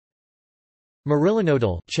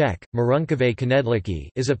Marillenknödel Czech, Marillenknödel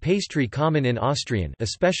is a pastry common in Austrian,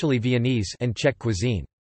 especially Viennese, and Czech cuisine.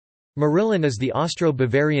 Marillen is the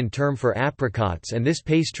Austro-Bavarian term for apricots, and this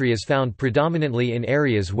pastry is found predominantly in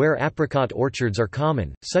areas where apricot orchards are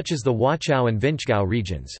common, such as the Wachau and Vinchgau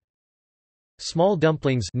regions. Small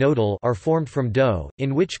dumplings are formed from dough,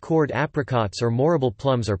 in which cored apricots or morable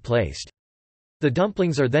plums are placed. The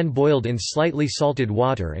dumplings are then boiled in slightly salted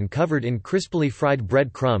water and covered in crispily fried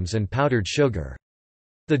bread crumbs and powdered sugar.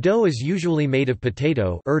 The dough is usually made of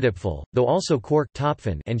potato though also quark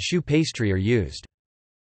and choux pastry are used.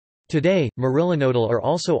 Today, Marillenknödel are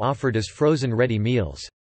also offered as frozen ready meals.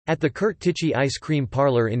 At the Kurt Tichy ice cream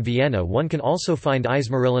parlor in Vienna one can also find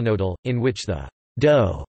Eismarillenknödel, in which the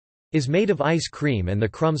dough is made of ice cream and the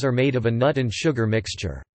crumbs are made of a nut and sugar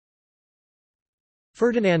mixture.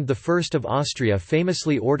 Ferdinand I of Austria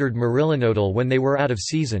famously ordered Marillenknödel when they were out of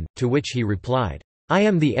season, to which he replied, "I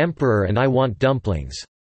am the emperor and I want dumplings."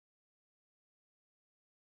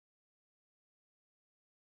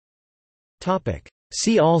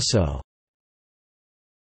 See also: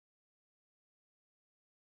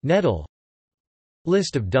 Knödel,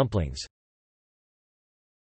 List of dumplings.